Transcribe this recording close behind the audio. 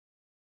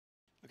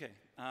Okay,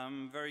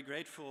 I'm very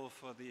grateful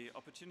for the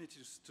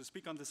opportunity to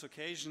speak on this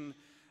occasion.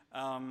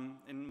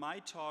 In my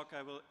talk,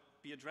 I will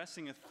be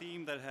addressing a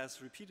theme that has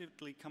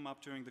repeatedly come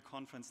up during the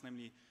conference,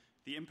 namely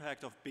the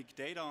impact of big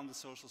data on the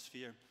social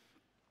sphere.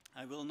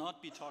 I will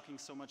not be talking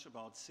so much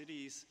about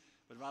cities,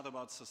 but rather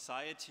about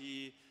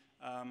society.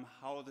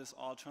 How this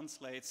all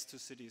translates to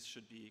cities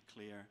should be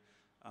clear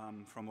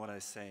from what I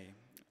say.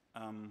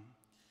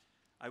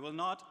 I will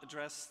not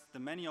address the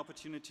many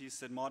opportunities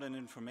that modern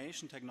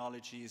information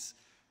technologies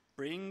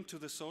bring to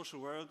the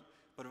social world,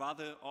 but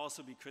rather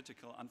also be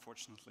critical,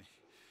 unfortunately.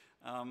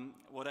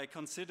 What I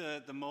consider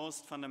the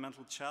most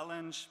fundamental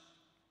challenge,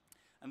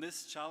 and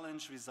this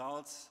challenge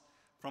results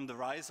from the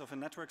rise of a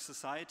network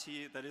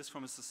society, that is,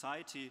 from a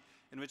society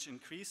in which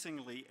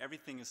increasingly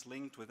everything is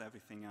linked with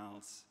everything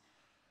else.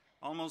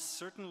 Almost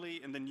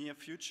certainly in the near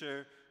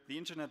future, the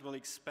internet will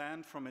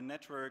expand from a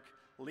network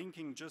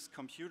linking just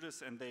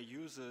computers and their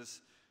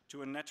users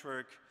to a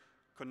network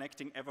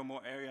connecting ever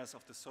more areas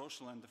of the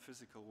social and the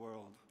physical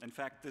world. In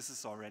fact, this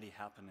is already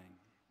happening.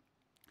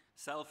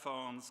 Cell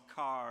phones,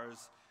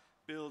 cars,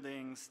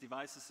 buildings,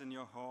 devices in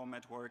your home,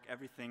 at work,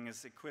 everything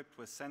is equipped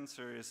with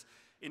sensors,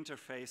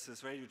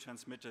 interfaces, radio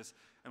transmitters,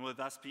 and will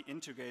thus be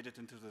integrated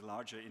into the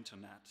larger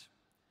internet.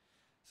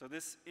 So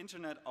this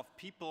internet of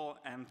people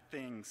and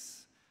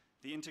things,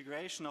 the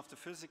integration of the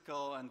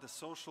physical and the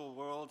social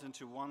world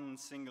into one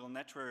single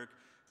network,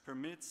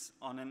 permits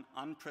on an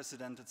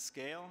unprecedented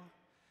scale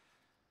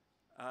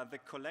the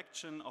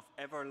collection of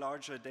ever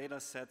larger data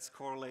sets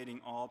correlating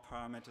all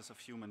parameters of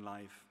human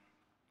life.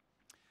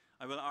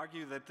 I will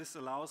argue that this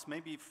allows,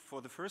 maybe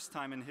for the first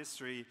time in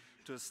history,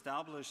 to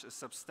establish a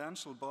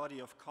substantial body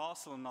of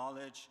causal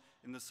knowledge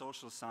in the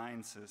social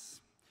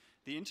sciences.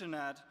 The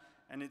internet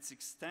and its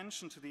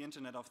extension to the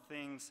Internet of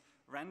Things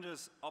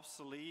renders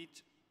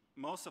obsolete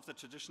most of the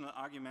traditional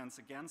arguments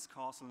against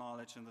causal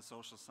knowledge in the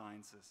social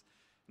sciences.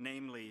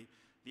 Namely,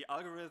 the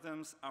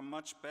algorithms are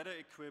much better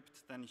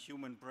equipped than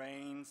human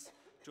brains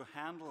to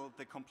handle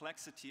the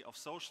complexity of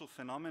social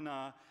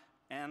phenomena,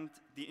 and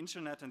the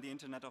Internet and the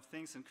Internet of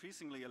Things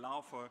increasingly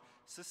allow for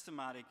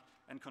systematic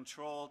and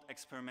controlled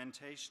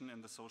experimentation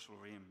in the social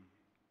realm.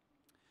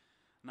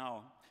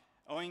 Now,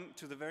 owing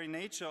to the very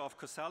nature of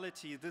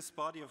causality, this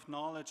body of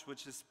knowledge,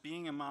 which is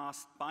being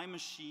amassed by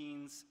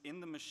machines, in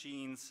the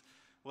machines,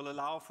 will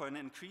allow for an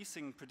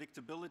increasing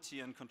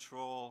predictability and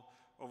control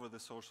over the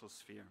social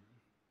sphere.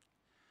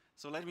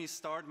 So let me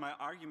start my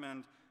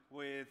argument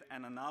with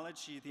an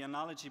analogy, the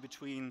analogy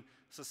between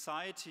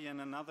society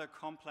and another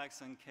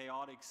complex and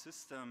chaotic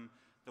system,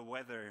 the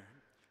weather.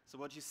 So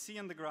what you see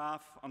in the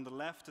graph on the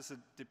left is a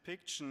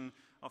depiction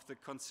of the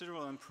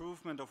considerable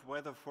improvement of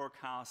weather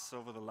forecasts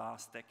over the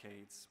last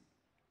decades.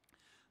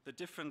 The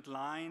different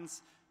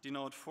lines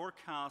denote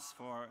forecasts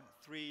for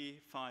 3,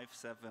 5,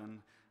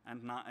 7,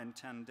 and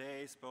 10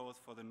 days, both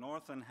for the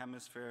northern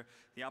hemisphere,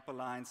 the upper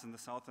lines in the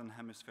southern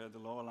hemisphere, the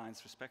lower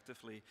lines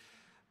respectively.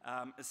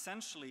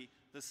 Essentially,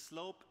 the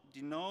slope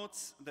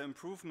denotes the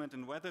improvement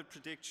in weather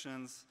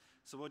predictions.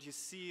 So what you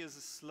see is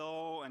a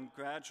slow and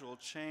gradual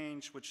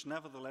change, which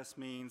nevertheless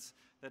means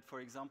that, for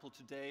example,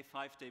 today,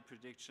 5-day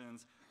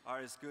predictions are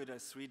as good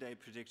as 3-day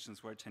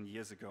predictions were 10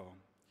 years ago.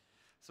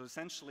 So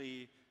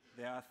essentially,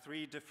 there are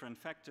 3 different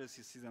factors,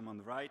 you see them on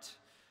the right,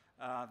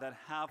 that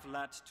have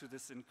led to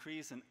this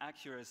increase in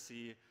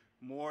accuracy,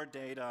 more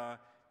data,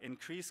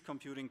 increased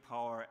computing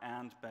power,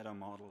 and better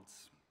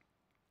models.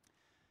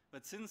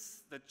 But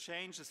since the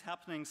change is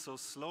happening so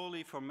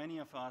slowly for many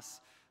of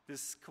us,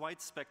 this quite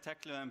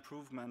spectacular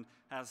improvement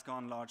has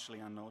gone largely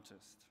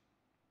unnoticed.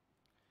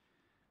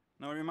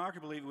 Now,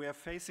 remarkably, we are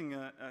facing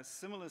a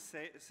similar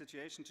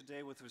situation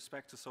today with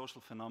respect to social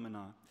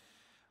phenomena.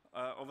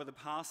 Over the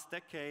past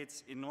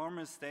decades,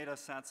 enormous data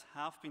sets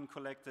have been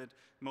collected,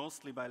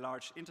 mostly by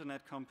large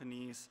internet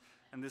companies,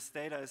 and this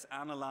data is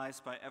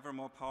analyzed by ever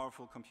more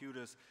powerful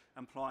computers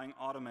employing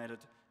automated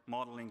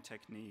modeling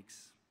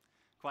techniques.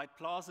 Quite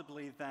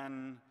plausibly,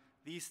 then,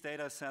 these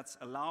data sets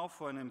allow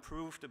for an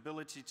improved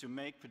ability to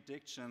make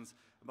predictions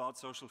about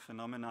social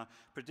phenomena,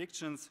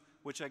 predictions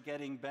which are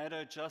getting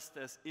better just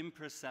as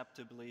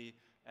imperceptibly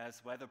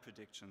as weather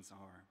predictions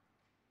are.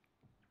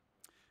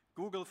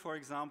 Google, for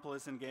example,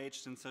 is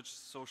engaged in such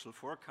social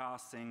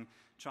forecasting,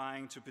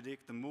 trying to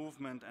predict the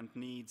movement and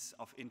needs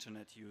of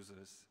internet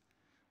users.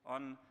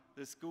 On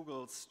this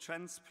Google's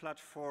Trends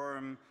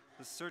platform,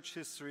 the search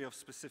history of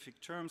specific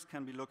terms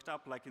can be looked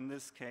up, like in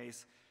this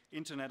case,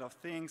 Internet of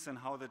Things, and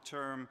how the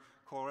term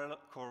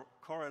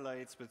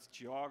correlates with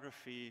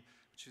geography,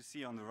 which you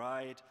see on the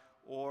right,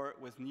 or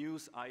with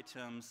news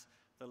items,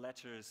 the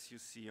letters you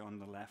see on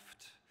the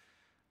left.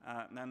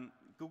 Then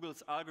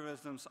Google's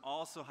algorithms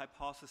also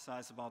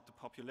hypothesize about the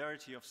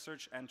popularity of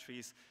search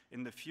entries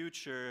in the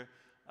future,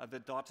 the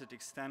dotted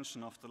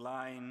extension of the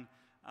line,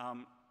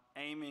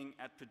 aiming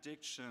at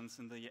predictions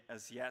in the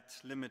as yet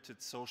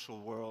limited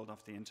social world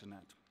of the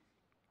internet.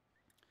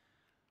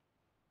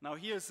 Now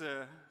here's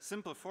a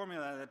simple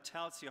formula that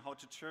tells you how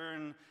to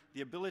turn the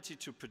ability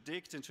to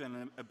predict into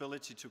an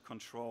ability to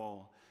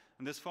control.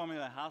 And this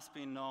formula has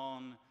been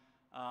known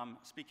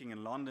speaking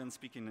in London,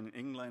 speaking in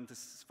England.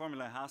 This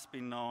formula has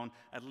been known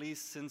at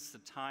least since the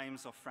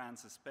times of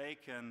Francis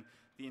Bacon,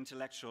 the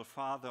intellectual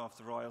father of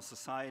the Royal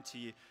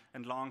Society,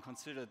 and long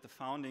considered the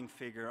founding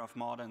figure of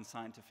modern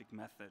scientific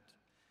method.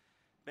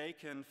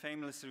 Bacon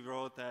famously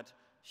wrote that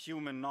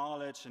human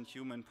knowledge and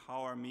human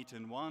power meet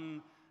in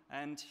one,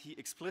 and he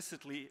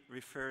explicitly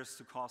refers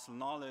to causal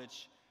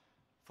knowledge,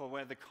 for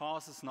where the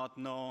cause is not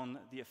known,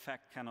 the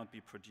effect cannot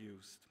be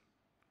produced.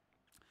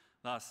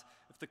 Thus,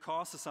 if the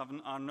causes of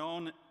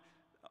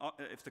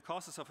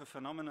a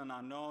phenomenon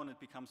are known, it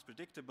becomes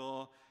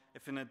predictable.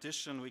 If in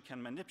addition we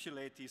can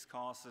manipulate these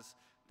causes,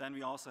 then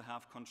we also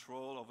have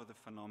control over the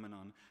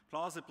phenomenon.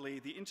 Plausibly,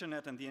 the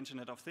Internet and the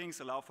Internet of Things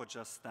allow for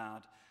just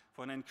that,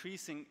 for an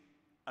increasing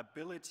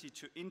ability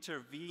to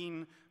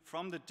intervene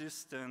from the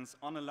distance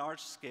on a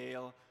large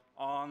scale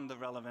on the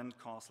relevant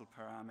causal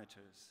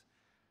parameters.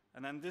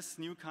 And then this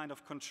new kind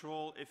of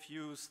control, if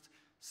used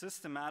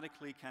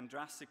systematically, can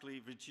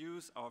drastically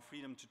reduce our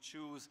freedom to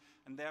choose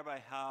and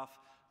thereby have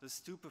the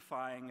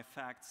stupefying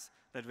effects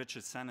that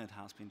Richard Sennett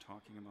has been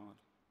talking about.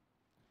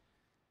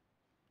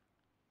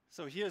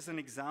 So here's an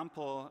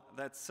example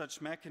that such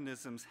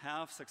mechanisms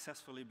have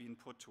successfully been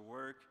put to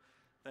work,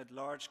 that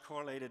large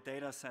correlated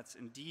data sets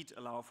indeed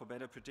allow for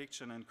better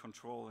prediction and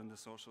control in the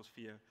social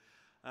sphere.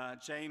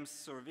 James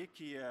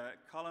Surowiecki, a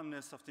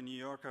columnist of the New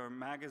Yorker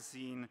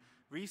magazine,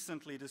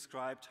 recently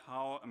described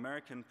how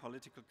American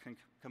political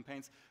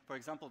campaigns, for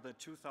example, the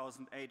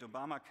 2008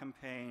 Obama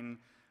campaign,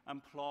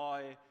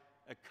 employ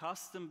a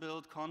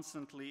custom-built,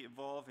 constantly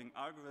evolving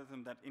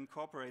algorithm that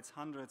incorporates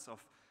hundreds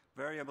of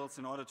variables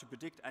in order to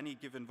predict any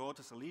given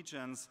voter's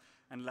allegiance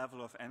and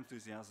level of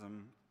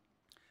enthusiasm.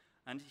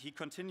 And he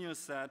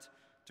continues that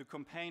to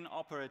campaign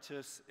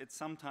operatives, it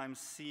sometimes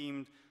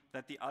seemed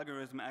that the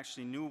algorithm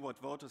actually knew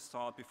what voters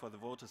thought before the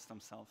voters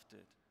themselves did.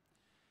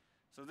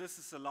 So this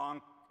is a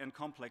long and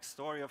complex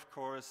story, of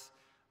course,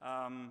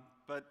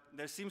 but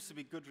there seems to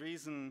be good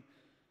reason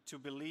to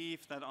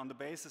believe that on the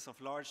basis of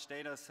large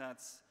data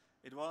sets,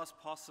 it was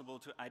possible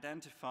to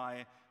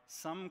identify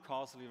some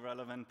causally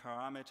relevant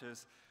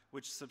parameters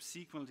which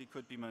subsequently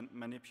could be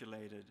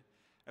manipulated.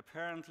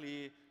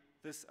 Apparently,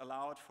 this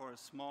allowed for a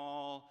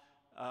small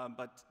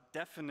but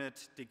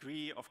definite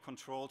degree of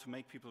control to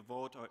make people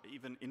vote or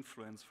even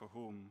influence for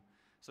whom.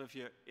 So if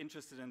you're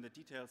interested in the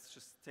details,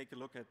 just take a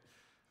look at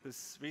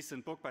this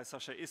recent book by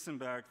Sascha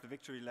Issenberg, The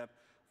Victory Lab,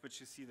 which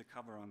you see the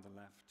cover on the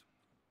left.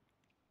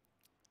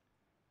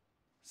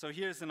 So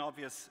here's an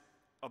obvious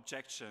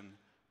objection.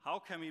 How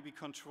can we be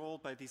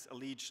controlled by these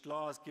alleged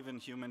laws given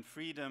human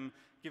freedom,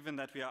 given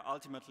that we are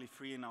ultimately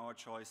free in our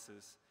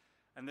choices?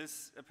 And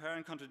this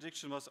apparent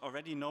contradiction was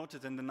already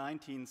noted in the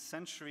 19th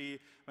century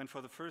when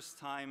for the first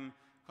time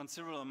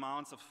considerable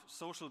amounts of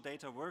social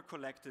data were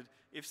collected,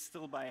 if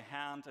still by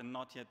hand and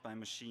not yet by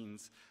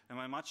machines, and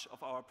when much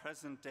of our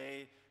present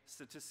day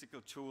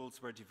statistical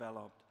tools were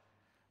developed.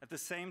 At the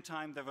same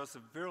time, there was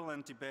a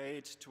virulent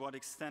debate to what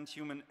extent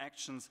human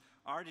actions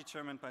are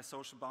determined by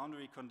social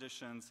boundary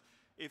conditions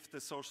if the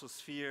social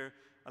sphere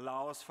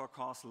allows for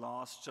causal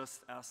laws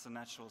just as the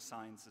natural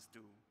sciences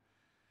do.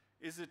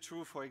 Is it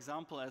true, for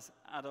example, as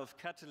Adolf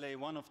Quetelet,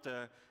 one of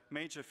the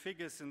major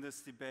figures in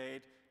this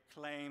debate,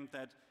 claimed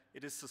that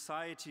it is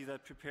society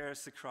that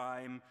prepares the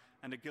crime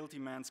and a guilty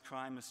man's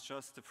crime is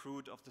just the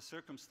fruit of the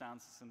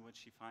circumstances in which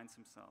he finds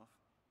himself?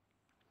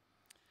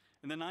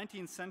 In the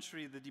 19th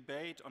century, the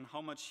debate on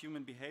how much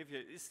human behavior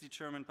is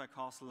determined by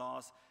causal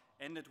laws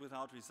ended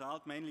without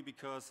result, mainly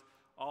because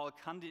all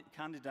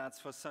candidates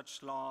for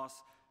such laws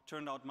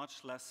turned out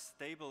much less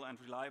stable and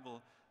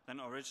reliable than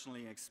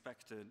originally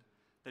expected.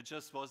 There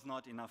just was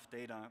not enough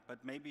data, but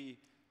maybe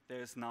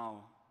there is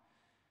now.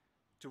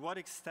 To what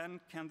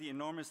extent can the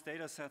enormous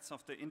data sets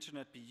of the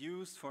internet be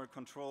used for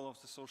control of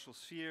the social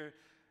sphere?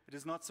 It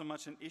is not so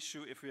much an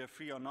issue if we are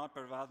free or not,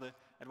 but rather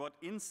at what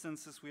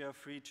instances we are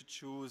free to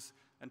choose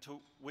and to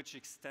which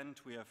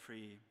extent we are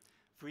free.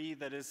 Free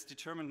that is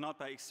determined not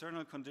by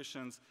external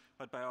conditions,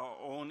 but by our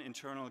own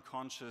internal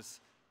conscious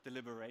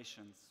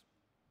deliberations.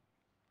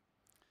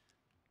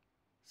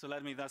 So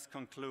let me thus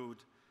conclude.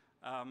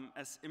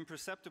 As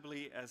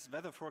imperceptibly as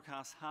weather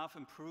forecasts have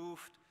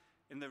improved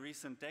in the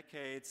recent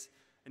decades,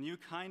 a new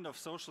kind of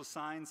social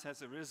science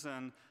has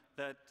arisen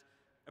that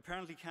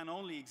apparently can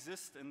only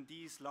exist in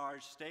these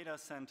large data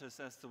centers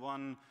as the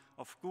one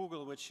of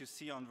Google, which you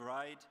see on the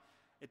right.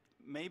 It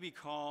may be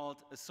called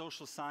a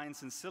social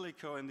science in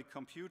silico in the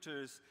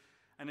computers,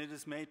 and it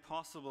is made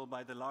possible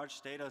by the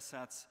large data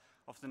sets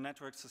of the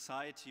network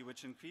society,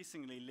 which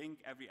increasingly link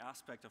every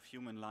aspect of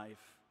human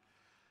life.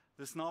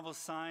 This novel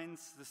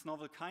science, this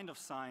novel kind of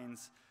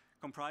science,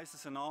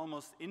 comprises an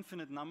almost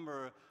infinite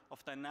number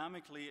of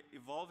dynamically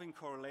evolving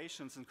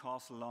correlations and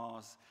causal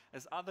laws.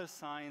 As other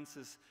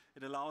sciences,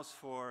 it allows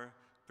for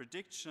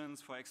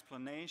predictions, for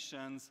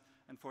explanations,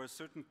 and for a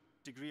certain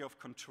degree of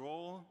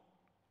control.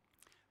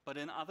 But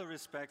in other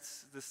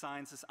respects, the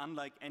science is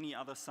unlike any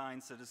other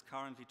science that is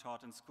currently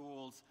taught in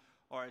schools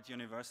or at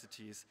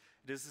universities.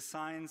 It is a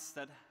science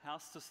that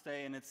has to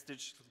stay in its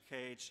digital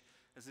cage,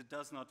 as it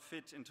does not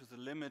fit into the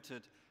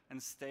limited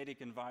and static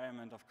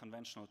environment of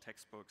conventional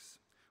textbooks,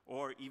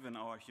 or even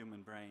our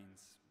human brains.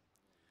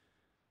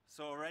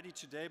 So already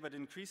today, but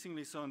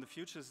increasingly so in the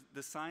future,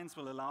 the science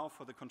will allow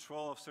for the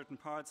control of certain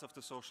parts of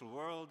the social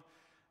world,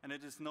 and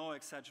it is no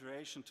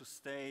exaggeration to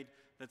state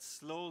that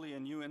slowly a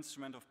new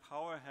instrument of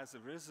power has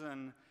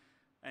arisen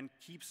and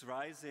keeps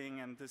rising,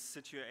 and this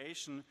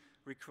situation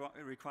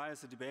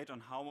requires a debate on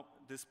how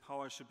this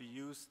power should be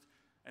used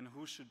and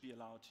who should be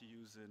allowed to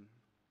use it.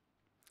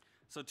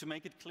 So to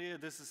make it clear,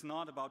 this is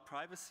not about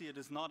privacy, it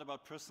is not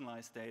about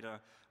personalized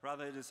data.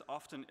 Rather, it is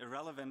often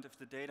irrelevant if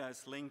the data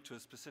is linked to a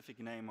specific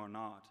name or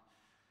not.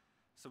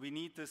 So we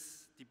need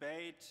this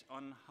debate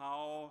on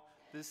how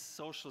this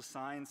social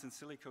science in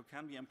silico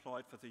can be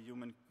employed for the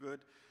human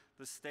good.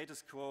 The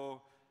status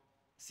quo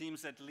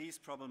seems at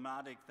least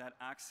problematic that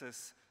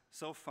access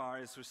so far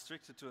is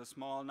restricted to a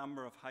small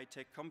number of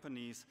high-tech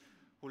companies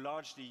who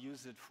largely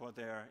use it for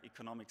their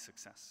economic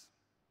success.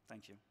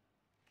 Thank you.